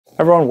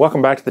Everyone,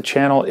 welcome back to the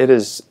channel. It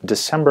is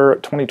December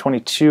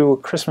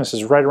 2022. Christmas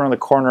is right around the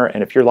corner,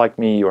 and if you're like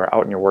me, you are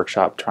out in your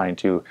workshop trying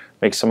to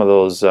make some of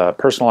those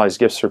personalized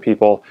gifts for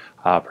people.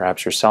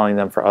 Perhaps you're selling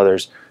them for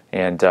others,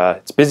 and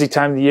it's a busy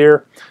time of the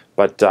year,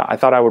 but I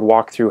thought I would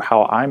walk through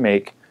how I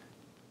make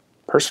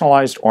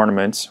personalized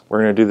ornaments.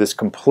 We're going to do this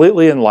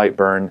completely in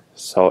Lightburn,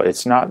 so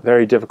it's not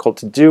very difficult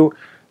to do.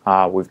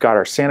 We've got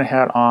our Santa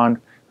hat on,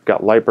 we've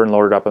got Lightburn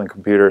loaded up on the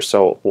computer,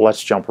 so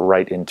let's jump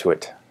right into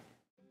it.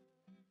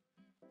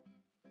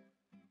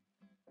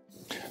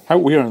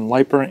 Alright, we are in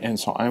Lightburn, and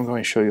so I'm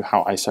going to show you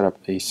how I set up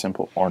a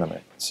simple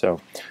ornament. So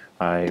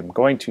I'm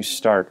going to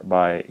start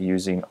by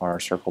using our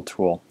circle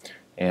tool,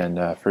 and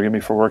forgive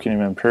me for working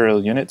in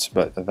imperial units,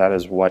 but that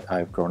is what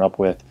I've grown up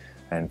with,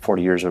 and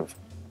 40 years of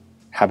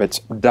habits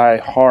die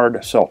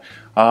hard. So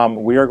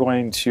we are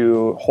going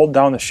to hold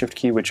down the shift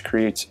key, which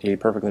creates a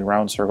perfectly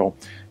round circle,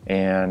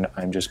 and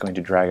I'm just going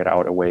to drag it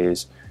out a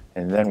ways,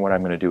 and then what I'm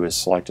going to do is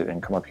select it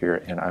and come up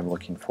here, and I'm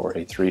looking for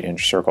a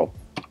 3-inch circle.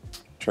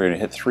 So we're going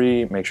to hit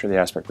 3, make sure the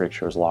aspect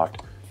ratio is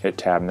locked, hit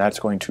tab, and that's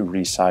going to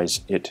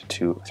resize it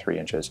to 3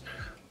 inches.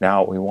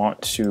 Now we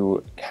want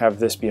to have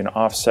this be an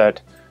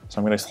offset, so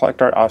I'm going to select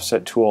our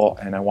offset tool,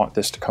 and I want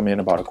this to come in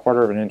about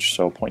 1/4 of an inch,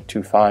 so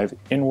 0.25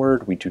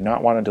 inward. We do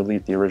not want to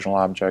delete the original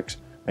objects,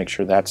 make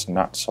sure that's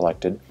not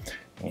selected,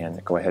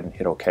 and go ahead and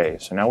hit OK.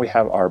 So now we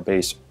have our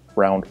base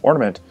round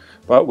ornament,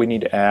 but we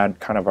need to add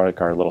kind of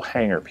like our little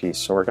hanger piece.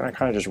 So we're going to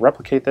kind of just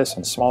replicate this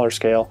on smaller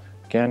scale.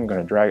 Again, I'm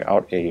going to drag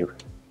out a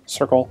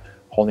circle,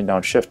 holding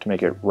down shift to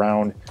make it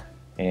round,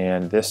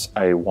 and this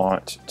I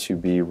want to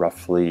be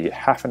roughly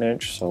 1/2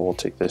 inch, so we'll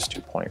take this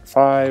to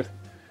 0.5,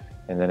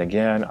 and then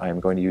again I'm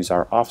going to use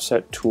our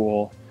offset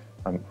tool.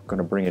 I'm going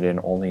to bring it in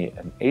only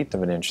 1/8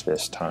 of an inch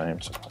this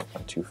time, so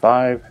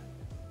 0.25,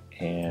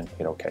 and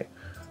hit OK.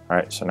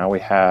 Alright, so now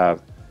we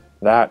have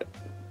that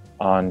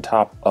on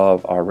top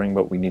of our ring,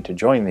 but we need to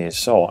join these.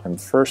 So I'm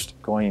first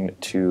going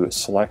to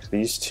select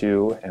these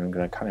two, and I'm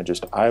going to kind of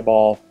just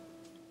eyeball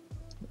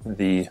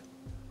the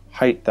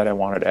height that I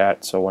want it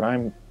at. So what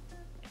I'm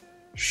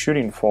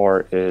shooting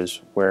for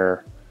is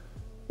where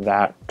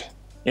that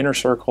inner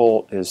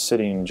circle is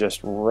sitting just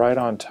right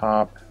on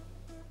top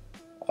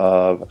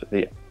of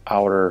the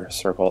outer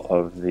circle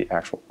of the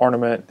actual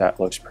ornament. That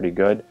looks pretty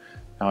good.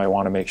 Now I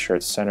want to make sure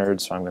it's centered,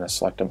 so I'm going to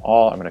select them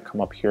all. I'm going to come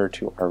up here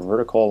to our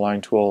vertical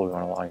align tool. We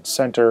want to align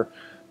center.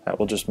 That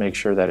will just make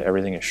sure that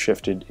everything is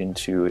shifted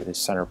into the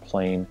center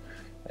plane.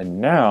 And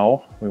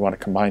now we want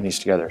to combine these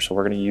together. So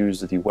we're going to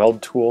use the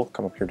weld tool,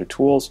 come up here to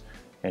tools,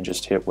 and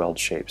just hit weld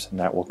shapes. And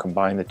that will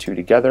combine the two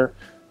together.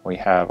 We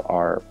have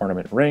our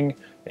ornament ring,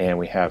 and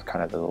we have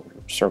kind of the little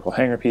circle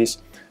hanger piece.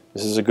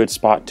 This is a good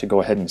spot to go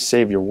ahead and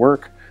save your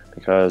work,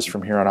 because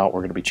from here on out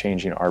we're going to be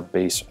changing our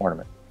base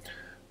ornament.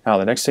 Now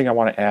the next thing I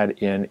want to add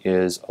in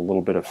is a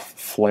little bit of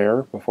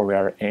flair before we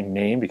add a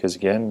name, because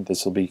again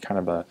this will be kind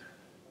of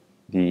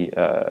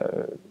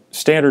the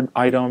standard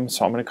item.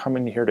 So I'm going to come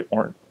in here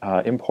to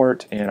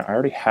import, and I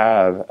already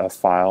have a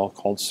file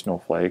called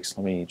snowflakes.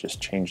 Let me just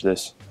change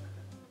this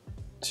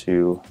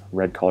to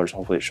red colors,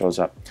 hopefully it shows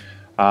up.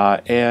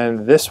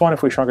 And this one,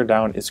 if we shrunk it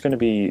down, it's going to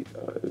be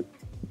a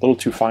little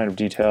too fine of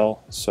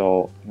detail,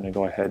 so I'm going to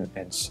go ahead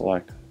and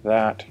select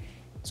that.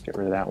 Let's get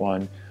rid of that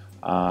one.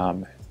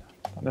 Not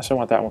necessarily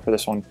want that one for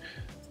this one.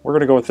 We're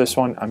going to go with this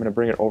one. I'm going to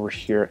bring it over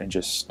here and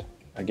just,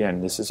 again,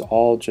 this is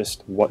all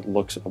just what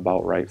looks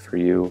about right for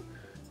you.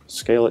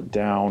 Scale it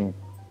down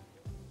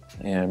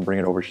and bring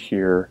it over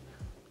here.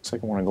 Looks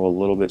like I want to go a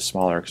little bit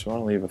smaller because we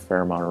want to leave a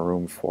fair amount of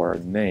room for a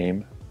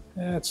name.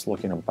 It's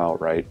looking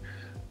about right.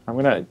 I'm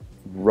going to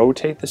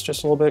rotate this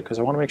just a little bit because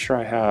I want to make sure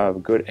I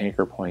have good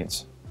anchor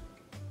points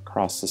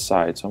across the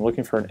side. So I'm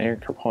looking for an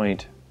anchor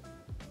point,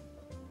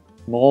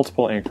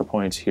 multiple anchor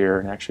points here,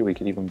 and actually we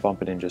could even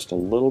bump it in just a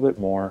little bit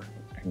more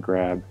and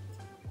grab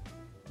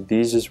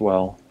these as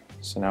well.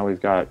 So now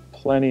we've got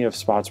plenty of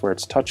spots where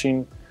it's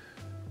touching,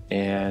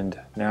 and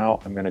now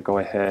I'm going to go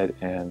ahead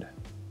and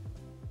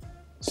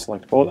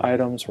select both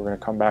items. We're going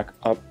to come back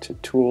up to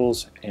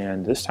tools,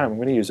 and this time I'm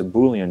going to use a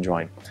Boolean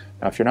join.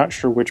 Now if you're not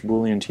sure which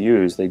Boolean to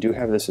use, they do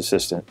have this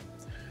assistant,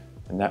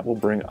 and that will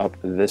bring up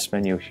this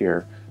menu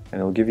here, and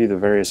it'll give you the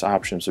various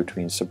options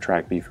between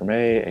subtract B from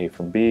A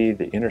from B,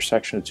 the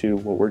intersection of two.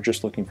 What we're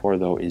just looking for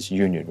though is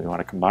union. We want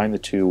to combine the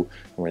two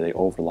where they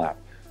overlap.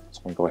 So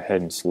I'm going to go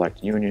ahead and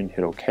select union,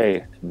 hit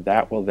OK, and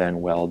that will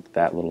then weld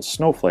that little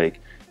snowflake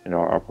into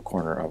our upper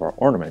corner of our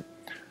ornament.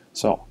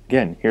 So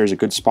again, here's a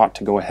good spot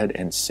to go ahead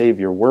and save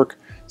your work,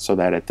 so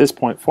that at this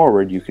point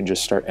forward you can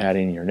just start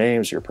adding your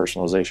names, your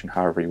personalization,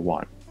 however you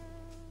want.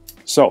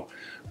 So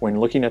when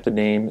looking at the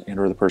name and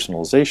or the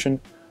personalization,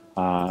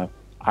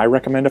 I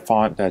recommend a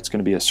font that's going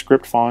to be a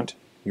script font.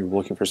 You're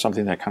looking for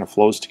something that kind of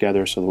flows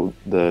together so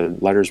the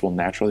letters will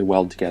naturally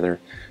weld together,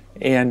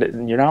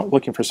 and you're not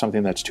looking for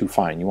something that's too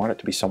fine. You want it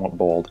to be somewhat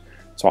bold.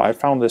 So I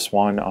found this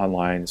one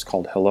online. It's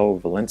called Hello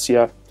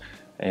Valencia,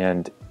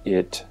 and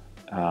it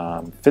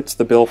fits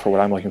the bill for what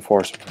I'm looking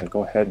for. So I'm going to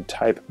go ahead and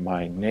type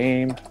my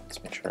name.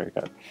 Let's make sure I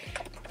got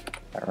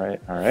that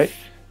right. All right.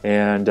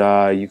 And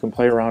you can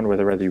play around with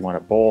whether you want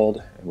it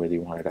bold and whether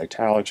you want it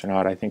italics or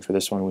not. I think for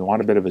this one we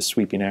want a bit of a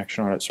sweeping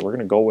action on it, so we're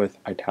going to go with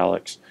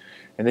italics.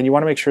 And then you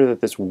want to make sure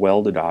that this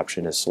welded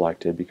option is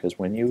selected, because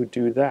when you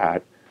do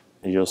that,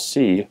 you'll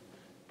see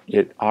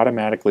it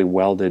automatically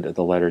welded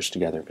the letters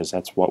together, because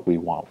that's what we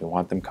want. We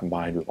want them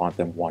combined. We want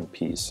them one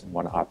piece,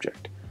 one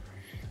object.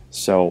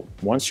 So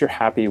once you're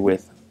happy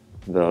with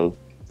the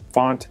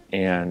font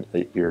and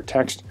your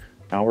text,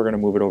 now we're going to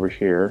move it over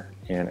here,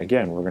 and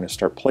again we're going to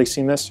start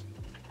placing this.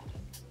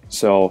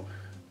 So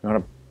I'm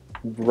going to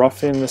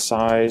rough in the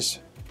size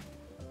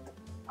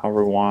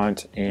however we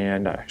want,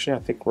 and actually I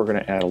think we're going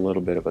to add a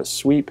little bit of a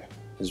sweep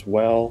as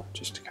well,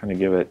 just to kind of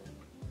give it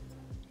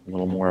a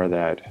little more of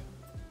that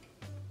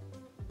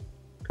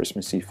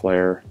Christmassy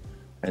flair.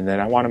 And then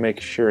I want to make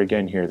sure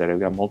again here that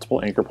I've got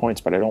multiple anchor points,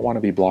 but I don't want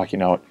to be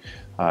blocking out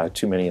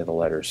too many of the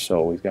letters.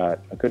 So we've got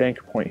a good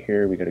anchor point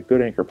here, we got a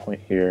good anchor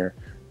point here,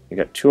 we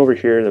got two over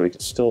here that we can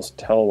still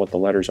tell what the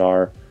letters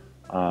are.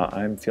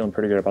 I'm feeling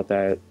pretty good about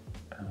that.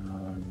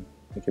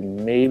 We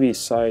can maybe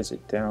size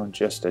it down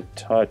just a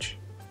touch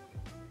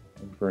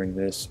and bring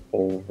this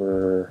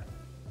over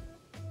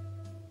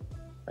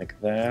like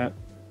that.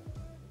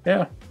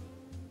 Yeah,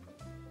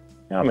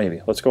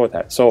 maybe. Let's go with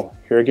that. So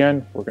here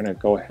again, we're going to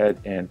go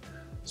ahead and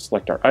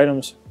select our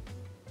items,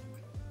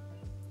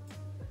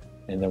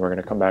 and then we're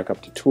going to come back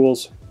up to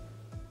Tools,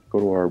 go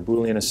to our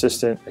Boolean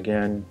Assistant.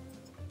 Again,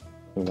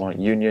 we want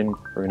Union.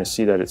 We're going to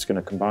see that it's going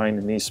to combine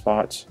in these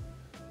spots.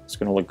 It's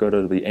going to look good.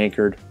 It'll be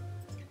anchored.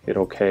 Hit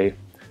OK,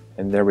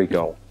 and there we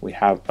go. We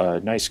have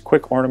a nice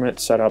quick ornament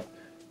set up.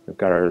 We've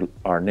got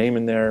our name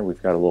in there.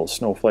 We've got a little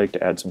snowflake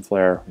to add some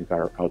flair. We've got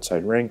our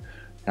outside ring.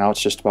 Now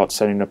it's just about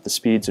setting up the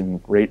speeds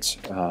and rates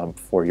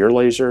for your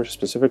laser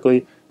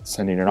specifically,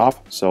 sending it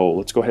off. So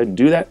let's go ahead and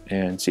do that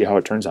and see how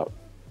it turns out.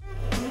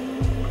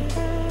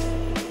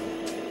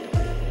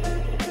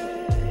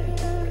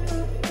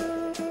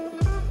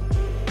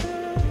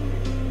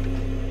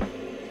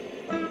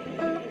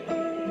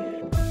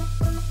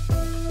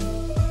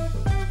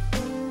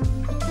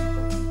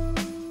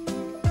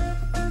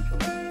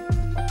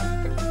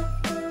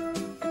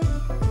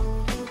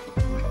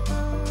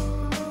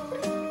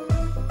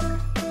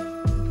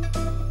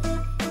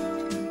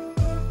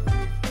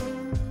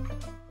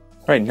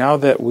 All right, now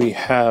that we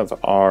have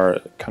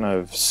our kind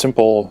of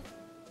simple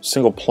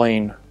single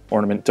plane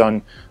ornament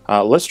done,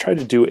 let's try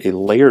to do a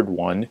layered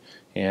one,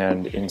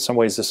 and in some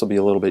ways this will be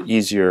a little bit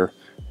easier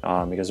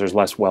because there's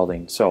less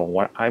welding. So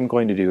what I'm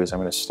going to do is I'm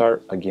going to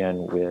start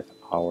again with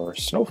our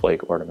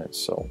snowflake ornaments.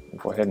 So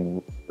go ahead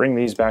and bring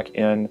these back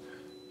in,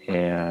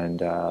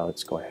 and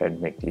let's go ahead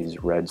and make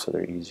these red so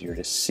they're easier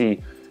to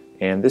see.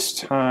 And this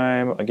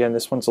time, again,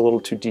 this one's a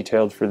little too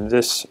detailed for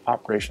this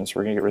operation, so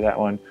we're going to get rid of that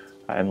one.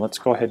 And let's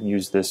go ahead and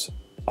use this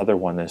other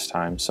one this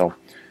time. So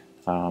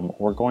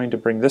we're going to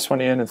bring this one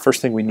in, and the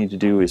first thing we need to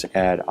do is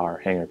add our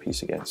hanger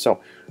piece again. So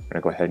we're going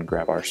to go ahead and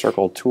grab our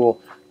circle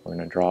tool. We're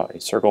going to draw a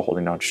circle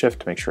holding down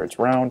Shift to make sure it's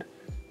round,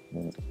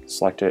 and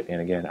select it.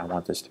 And again, I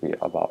want this to be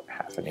about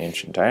 1/2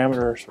 inch in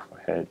diameter, so go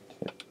ahead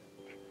and hit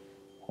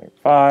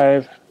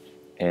 0.5,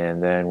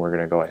 and then we're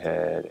going to go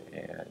ahead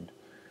and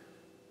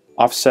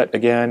offset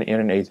again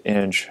in 1/8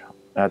 inch.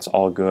 That's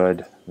all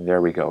good.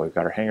 There we go. We've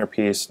got our hanger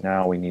piece.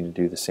 Now we need to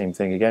do the same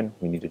thing again.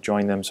 We need to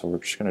join them. So we're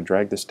just going to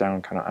drag this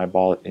down, kind of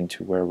eyeball it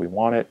into where we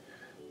want it.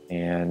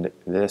 And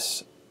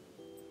this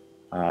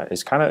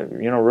is kind of,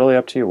 really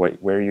up to you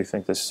where you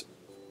think this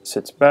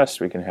sits best.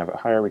 We can have it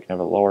higher, we can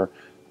have it lower.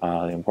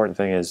 The important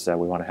thing is that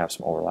we want to have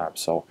some overlap.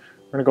 So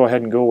we're going to go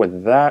ahead and go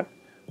with that.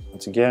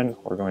 Once again,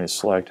 we're going to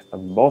select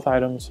both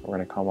items. We're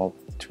going to come up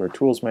to our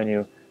Tools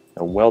menu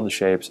and weld the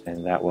shapes,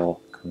 and that will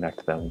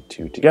connect them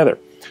two together.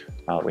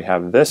 We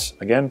have this,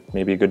 again,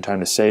 maybe a good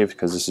time to save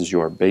because this is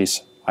your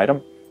base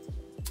item.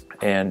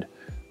 And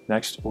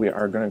next we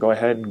are going to go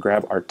ahead and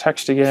grab our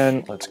text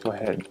again. Let's go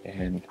ahead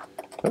and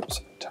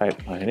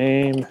type my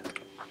name.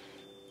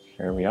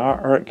 Here we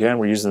are. Again,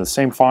 we're using the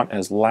same font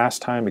as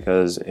last time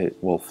because it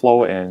will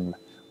flow and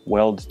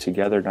weld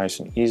together nice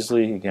and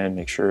easily. Again,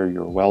 make sure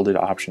your welded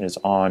option is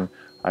on.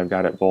 I've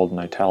got it bold and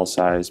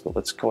italicized, but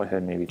let's go ahead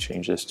and maybe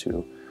change this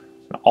to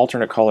an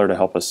alternate color to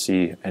help us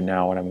see. And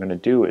now what I'm going to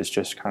do is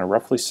just kind of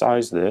roughly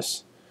size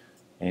this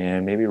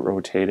and maybe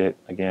rotate it.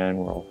 Again,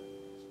 we'll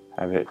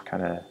have it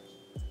kind of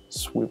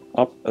swoop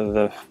up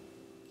the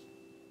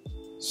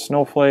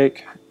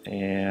snowflake,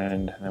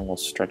 and then we'll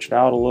stretch it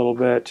out a little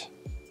bit.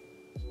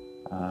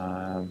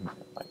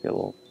 Might be a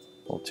little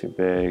too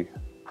big.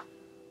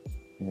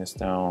 Bring this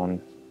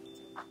down.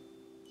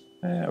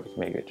 We can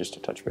make it just a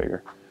touch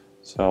bigger.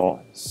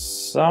 So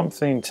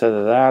something to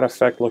that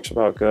effect looks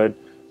about good.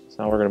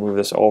 So now we're going to move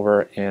this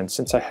over, and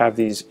since I have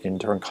these in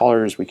different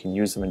colors, we can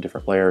use them in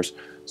different layers.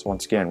 So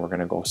once again, we're going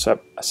to go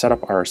set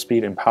up our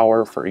speed and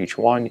power for each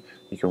one.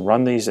 You can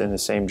run these in the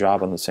same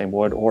job on the same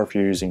wood, or if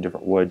you're using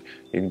different wood,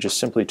 you can just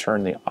simply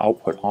turn the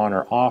output on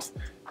or off,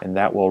 and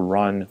that will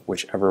run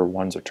whichever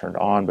ones are turned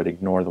on, but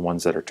ignore the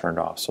ones that are turned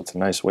off. So it's a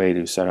nice way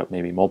to set up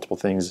maybe multiple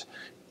things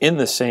in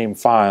the same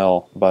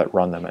file, but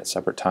run them at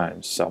separate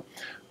times. So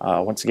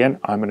once again,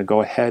 I'm going to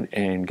go ahead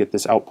and get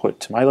this output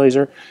to my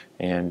laser,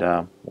 and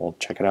we'll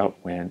check it out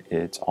when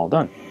it's all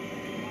done.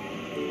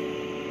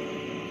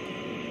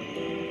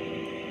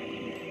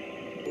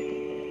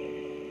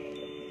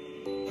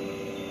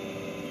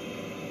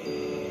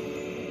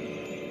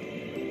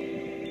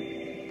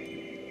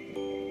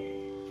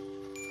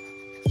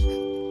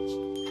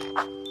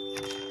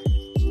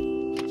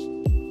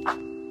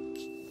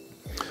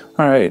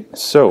 Alright,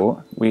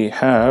 so we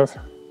have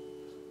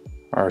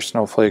our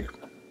snowflake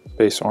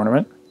base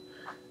ornament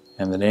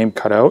and the name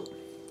cut out.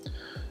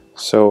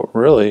 So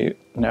really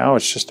now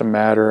it's just a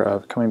matter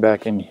of coming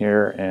back in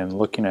here and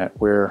looking at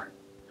where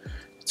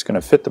it's going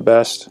to fit the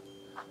best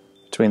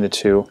between the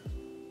two.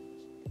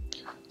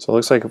 So it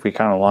looks like if we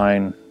kind of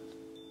line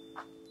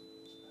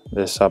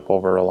this up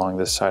over along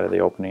this side of the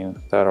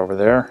opening, that over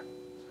there,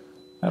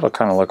 that'll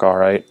kind of look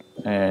alright,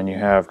 and you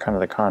have kind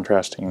of the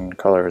contrasting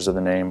colors of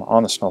the name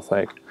on the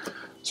snowflake.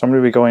 So I'm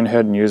going to be going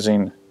ahead and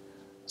using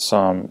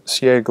some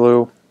CA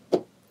glue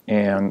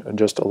and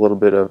just a little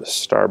bit of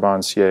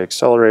Starbond CA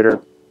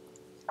accelerator,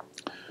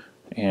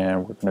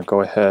 and we're going to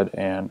go ahead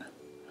and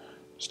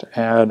just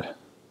add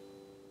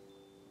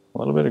a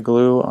little bit of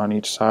glue on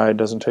each side.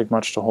 Doesn't take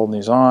much to hold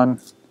these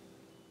on.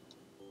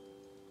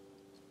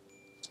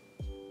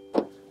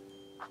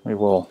 We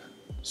will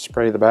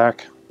spray the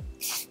back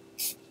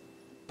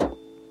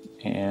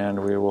and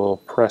we will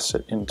press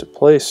it into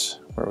place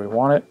where we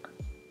want it.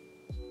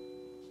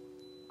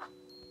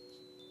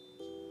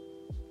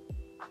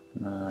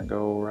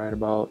 Go right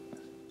about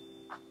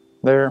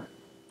there.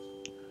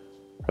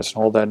 Press and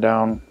hold that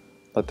down.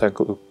 Let that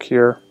glue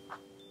cure.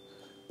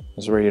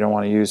 This is where you don't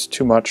want to use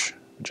too much,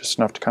 just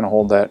enough to kind of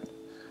hold that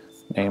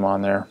name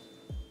on there.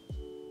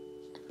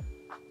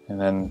 And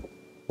then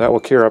that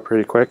will cure up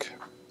pretty quick.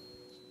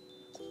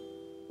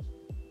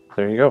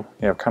 There you go.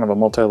 You have kind of a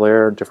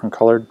multi-layer, different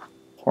colored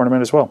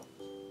ornament as well.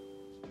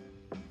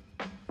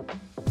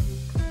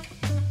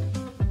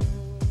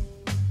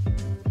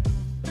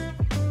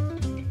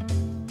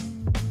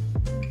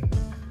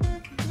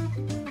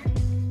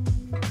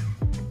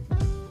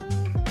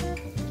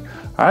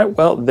 Alright,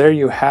 well there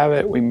you have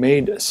it. We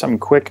made some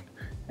quick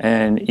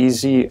and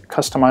easy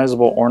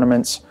customizable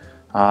ornaments.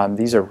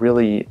 These are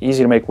really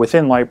easy to make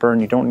within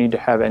Lightburn. You don't need to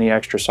have any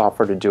extra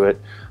software to do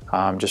it.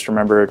 Just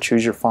remember,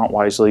 choose your font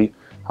wisely.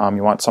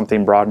 You want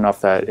something broad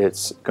enough that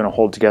it's going to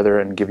hold together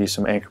and give you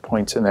some anchor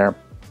points in there.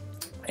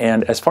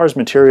 And as far as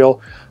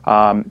material,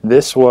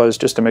 this was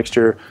just a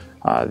mixture.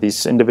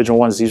 These individual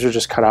ones, these are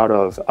just cut out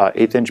of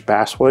 1/8 inch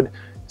basswood.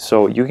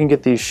 So you can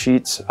get these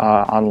sheets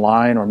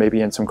online or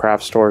maybe in some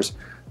craft stores.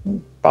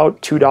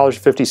 About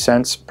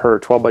 $2.50 per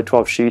 12 by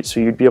 12 sheet, so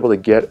you'd be able to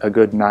get a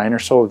good 9 or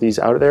so of these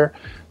out of there.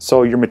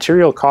 So your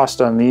material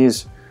cost on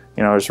these,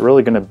 you know, is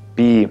really going to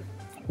be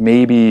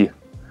maybe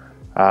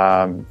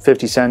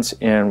 50 cents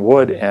in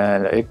wood,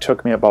 and it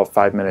took me about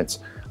 5 minutes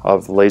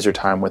of laser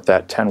time with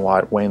that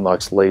 10-watt Wayne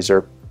Lux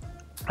laser.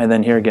 And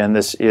then here again,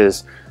 this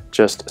is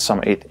just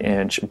some 1/8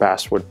 inch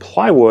basswood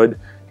plywood,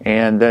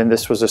 and then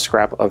this was a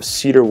scrap of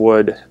cedar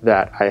wood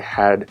that I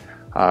had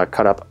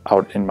cut up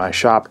out in my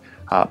shop.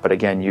 But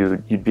again,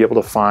 you'd be able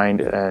to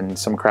find in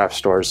some craft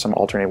stores some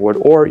alternate wood,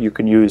 or you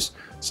can use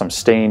some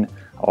stain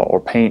or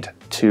paint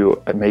to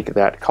make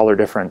that color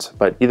difference.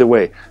 But either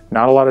way,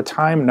 not a lot of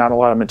time, not a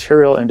lot of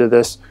material into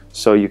this,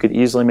 so you could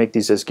easily make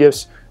these as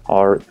gifts,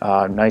 or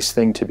a nice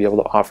thing to be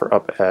able to offer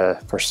up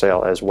for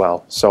sale as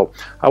well. So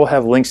I will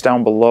have links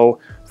down below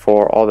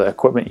for all the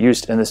equipment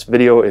used in this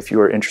video if you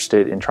are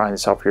interested in trying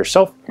this out for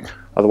yourself.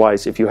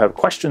 Otherwise, if you have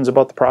questions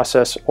about the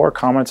process or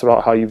comments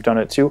about how you've done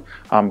it too,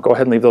 go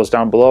ahead and leave those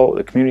down below.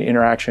 The community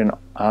interaction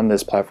on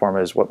this platform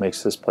is what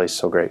makes this place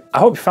so great. I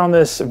hope you found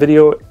this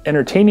video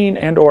entertaining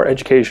and or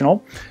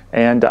educational,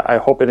 and I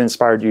hope it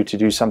inspired you to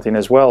do something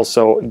as well.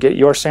 So get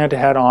your Santa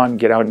hat on,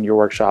 get out in your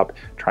workshop,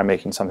 try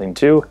making something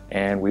too,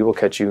 and we will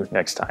catch you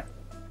next time.